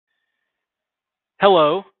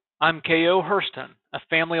Hello, I'm K.O. Hurston, a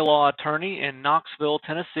family law attorney in Knoxville,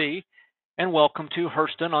 Tennessee, and welcome to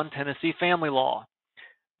Hurston on Tennessee Family Law.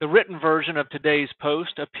 The written version of today's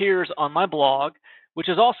post appears on my blog, which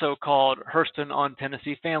is also called Hurston on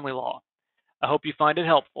Tennessee Family Law. I hope you find it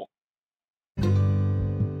helpful.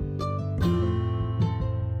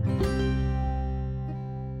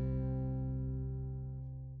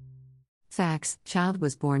 Facts: child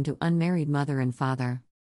was born to unmarried mother and father.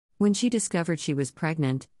 When she discovered she was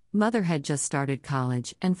pregnant, mother had just started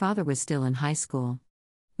college and father was still in high school.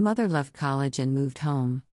 Mother left college and moved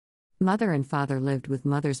home. Mother and father lived with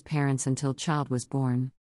mother's parents until child was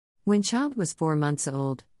born. When child was 4 months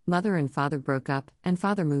old, mother and father broke up and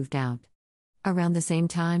father moved out. Around the same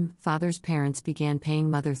time, father's parents began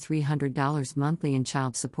paying mother $300 monthly in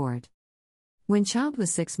child support. When child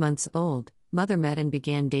was 6 months old, mother met and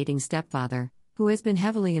began dating stepfather, who has been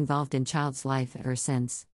heavily involved in child's life ever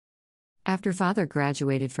since. After father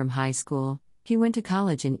graduated from high school, he went to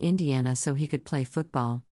college in Indiana so he could play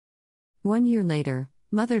football. 1 year later,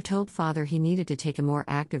 mother told father he needed to take a more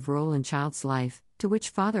active role in child's life, to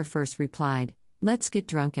which father first replied, "Let's get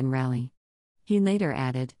drunk and rally." He later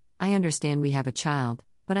added, "I understand we have a child,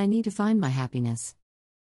 but I need to find my happiness."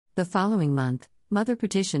 The following month, mother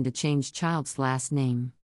petitioned to change child's last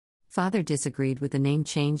name. Father disagreed with the name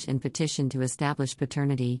change and petitioned to establish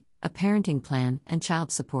paternity, a parenting plan, and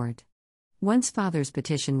child support. Once father's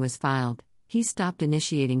petition was filed, he stopped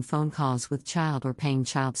initiating phone calls with child or paying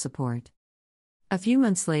child support. A few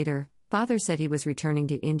months later, father said he was returning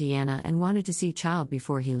to Indiana and wanted to see child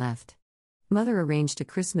before he left. Mother arranged a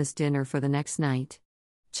Christmas dinner for the next night.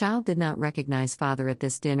 Child did not recognize father at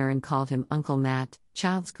this dinner and called him Uncle Matt,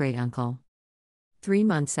 child's great uncle. 3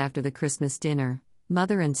 months after the Christmas dinner,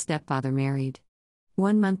 mother and stepfather married.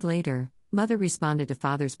 1 month later, mother responded to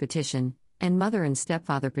father's petition, and mother and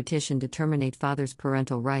stepfather petitioned to terminate father's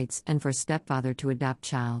parental rights and for stepfather to adopt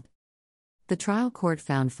child. The trial court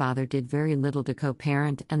found father did very little to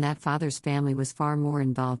co-parent and that father's family was far more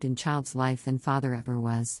involved in child's life than father ever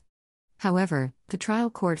was. However, the trial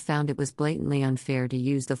court found it was blatantly unfair to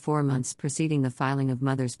use the 4 months preceding the filing of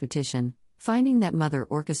mother's petition, finding that mother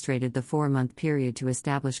orchestrated the 4-month period to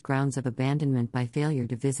establish grounds of abandonment by failure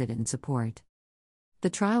to visit and support. The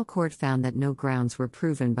trial court found that no grounds were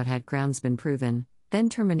proven, but had grounds been proven, then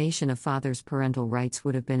termination of father's parental rights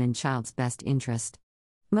would have been in child's best interest.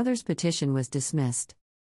 Mother's petition was dismissed.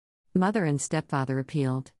 Mother and stepfather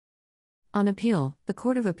appealed. On appeal, the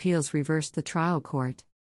Court of Appeals reversed the trial court.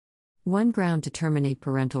 One ground to terminate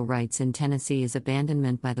parental rights in Tennessee is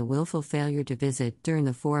abandonment by the willful failure to visit during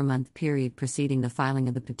the 4-month period preceding the filing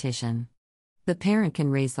of the petition. The parent can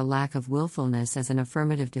raise the lack of willfulness as an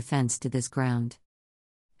affirmative defense to this ground.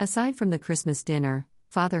 Aside from the Christmas dinner,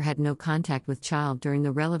 father had no contact with child during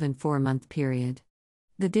the relevant 4-month period.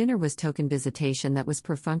 The dinner was token visitation that was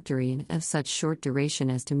perfunctory and of such short duration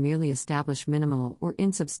as to merely establish minimal or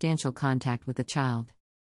insubstantial contact with the child.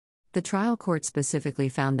 The trial court specifically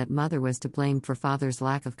found that mother was to blame for father's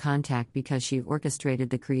lack of contact because she orchestrated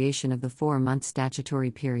the creation of the 4-month statutory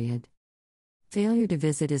period. Failure to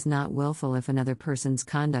visit is not willful if another person's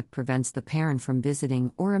conduct prevents the parent from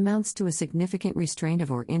visiting or amounts to a significant restraint of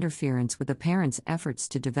or interference with the parent's efforts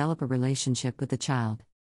to develop a relationship with the child.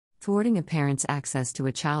 Thwarting a parent's access to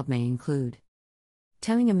a child may include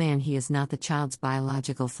telling a man he is not the child's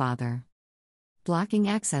biological father, blocking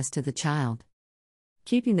access to the child,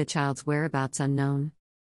 keeping the child's whereabouts unknown,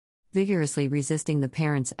 vigorously resisting the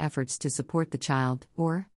parent's efforts to support the child,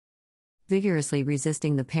 or vigorously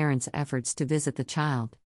resisting the parent's efforts to visit the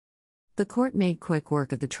child. The court made quick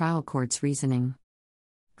work of the trial court's reasoning.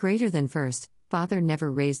 Greater than first, father never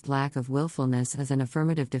raised lack of willfulness as an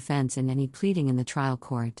affirmative defense in any pleading in the trial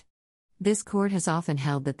court. This court has often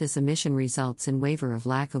held that this omission results in waiver of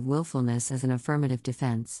lack of willfulness as an affirmative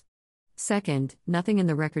defense. Second, nothing in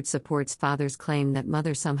the record supports father's claim that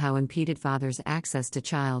mother somehow impeded father's access to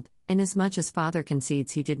child, inasmuch as father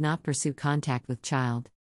concedes he did not pursue contact with child.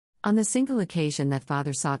 On the single occasion that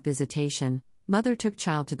father sought visitation, mother took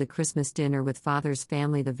child to the Christmas dinner with father's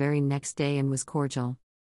family the very next day and was cordial.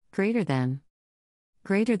 Greater than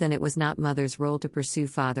it was not mother's role to pursue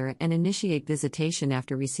father and initiate visitation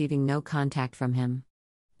after receiving no contact from him.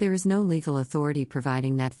 There is no legal authority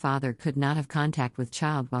providing that father could not have contact with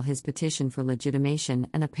child while his petition for legitimation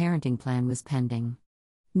and a parenting plan was pending.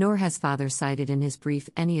 Nor has father cited in his brief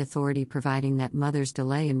any authority providing that mother's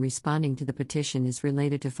delay in responding to the petition is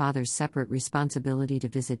related to father's separate responsibility to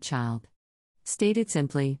visit child. Stated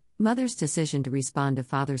simply, mother's decision to respond to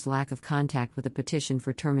father's lack of contact with a petition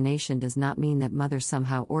for termination does not mean that mother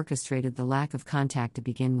somehow orchestrated the lack of contact to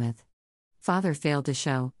begin with. Father failed to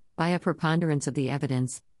show, by a preponderance of the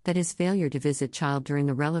evidence, that his failure to visit child during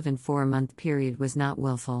the relevant 4-month period was not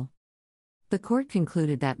willful. The court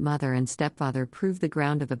concluded that mother and stepfather proved the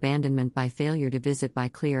ground of abandonment by failure to visit by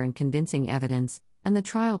clear and convincing evidence, and the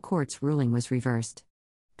trial court's ruling was reversed.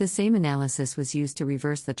 The same analysis was used to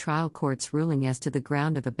reverse the trial court's ruling as to the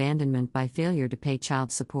ground of abandonment by failure to pay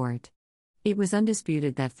child support. It was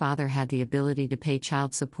undisputed that father had the ability to pay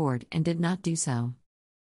child support and did not do so.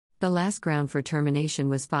 The last ground for termination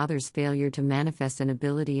was father's failure to manifest an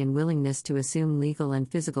ability and willingness to assume legal and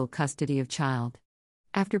physical custody of child.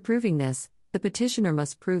 After proving this, the petitioner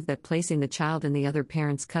must prove that placing the child in the other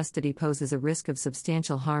parent's custody poses a risk of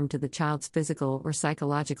substantial harm to the child's physical or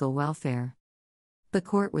psychological welfare. The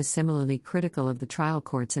court was similarly critical of the trial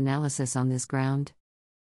court's analysis on this ground.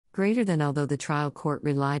 Although the trial court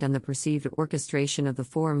relied on the perceived orchestration of the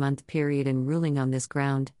 4-month period in ruling on this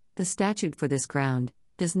ground, the statute for this ground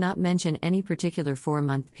does not mention any particular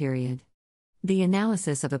 4-month period. The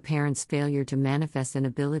analysis of a parent's failure to manifest an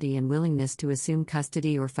ability and willingness to assume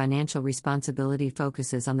custody or financial responsibility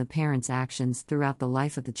focuses on the parent's actions throughout the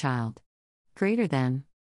life of the child. Greater than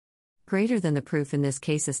the proof in this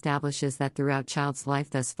case establishes that throughout child's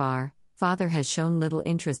life thus far, father has shown little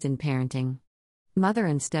interest in parenting. Mother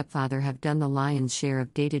and stepfather have done the lion's share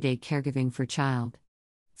of day-to-day caregiving for child.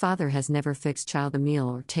 Father has never fixed child a meal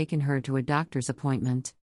or taken her to a doctor's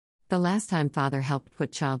appointment. The last time father helped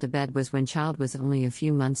put child to bed was when child was only a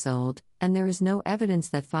few months old, and there is no evidence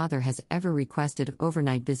that father has ever requested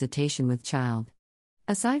overnight visitation with child.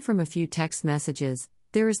 Aside from a few text messages,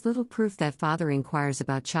 there is little proof that father inquires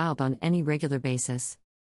about child on any regular basis.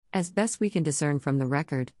 As best we can discern from the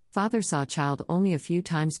record, father saw child only a few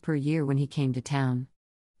times per year when he came to town.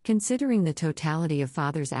 Considering the totality of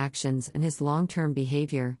father's actions and his long-term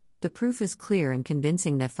behavior, the proof is clear and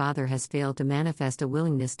convincing that father has failed to manifest a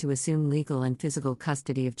willingness to assume legal and physical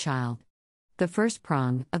custody of child. The first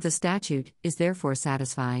prong of the statute is therefore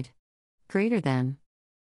satisfied. Greater than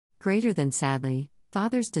sadly,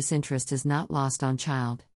 father's disinterest is not lost on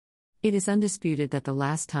child. It is undisputed that the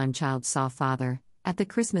last time child saw father, at the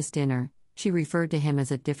Christmas dinner, she referred to him as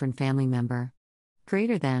a different family member.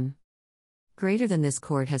 Greater than this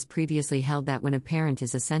court has previously held that when a parent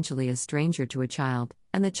is essentially a stranger to a child,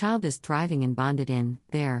 and the child is thriving and bonded in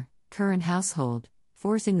their current household,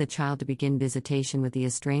 forcing the child to begin visitation with the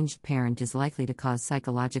estranged parent is likely to cause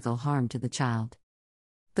psychological harm to the child.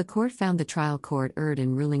 The court found the trial court erred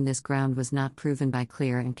in ruling this ground was not proven by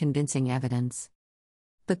clear and convincing evidence.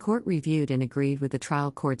 The court reviewed and agreed with the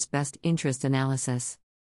trial court's best interest analysis.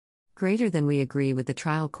 We agree with the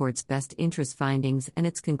trial court's best interest findings and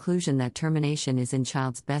its conclusion that termination is in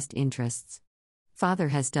child's best interests. Father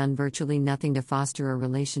has done virtually nothing to foster a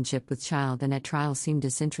relationship with child and at trial seemed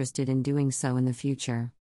disinterested in doing so in the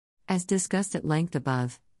future. As discussed at length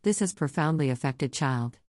above, this has profoundly affected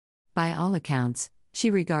child. By all accounts, she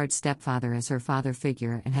regards stepfather as her father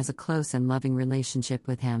figure and has a close and loving relationship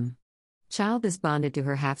with him. Child is bonded to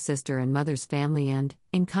her half-sister and mother's family and,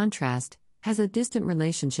 in contrast, has a distant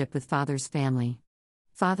relationship with father's family.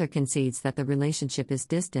 Father concedes that the relationship is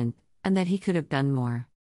distant, and that he could have done more.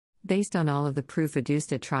 Based on all of the proof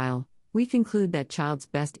adduced at trial, we conclude that child's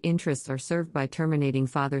best interests are served by terminating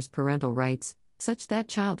father's parental rights, such that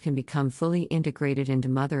child can become fully integrated into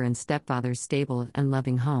mother and stepfather's stable and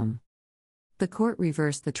loving home. The court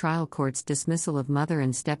reversed the trial court's dismissal of mother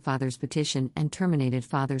and stepfather's petition and terminated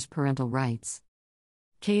father's parental rights.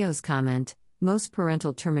 KO's comment: most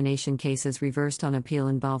parental termination cases reversed on appeal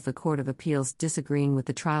involve the Court of Appeals disagreeing with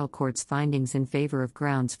the trial court's findings in favor of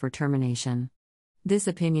grounds for termination. This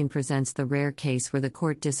opinion presents the rare case where the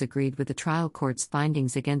court disagreed with the trial court's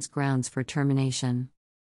findings against grounds for termination.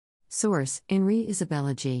 Source: Enri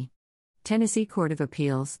Isabella G. Tennessee Court of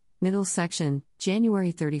Appeals, Middle Section,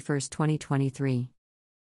 January 31, 2023.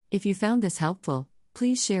 If you found this helpful,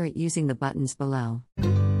 please share it using the buttons below.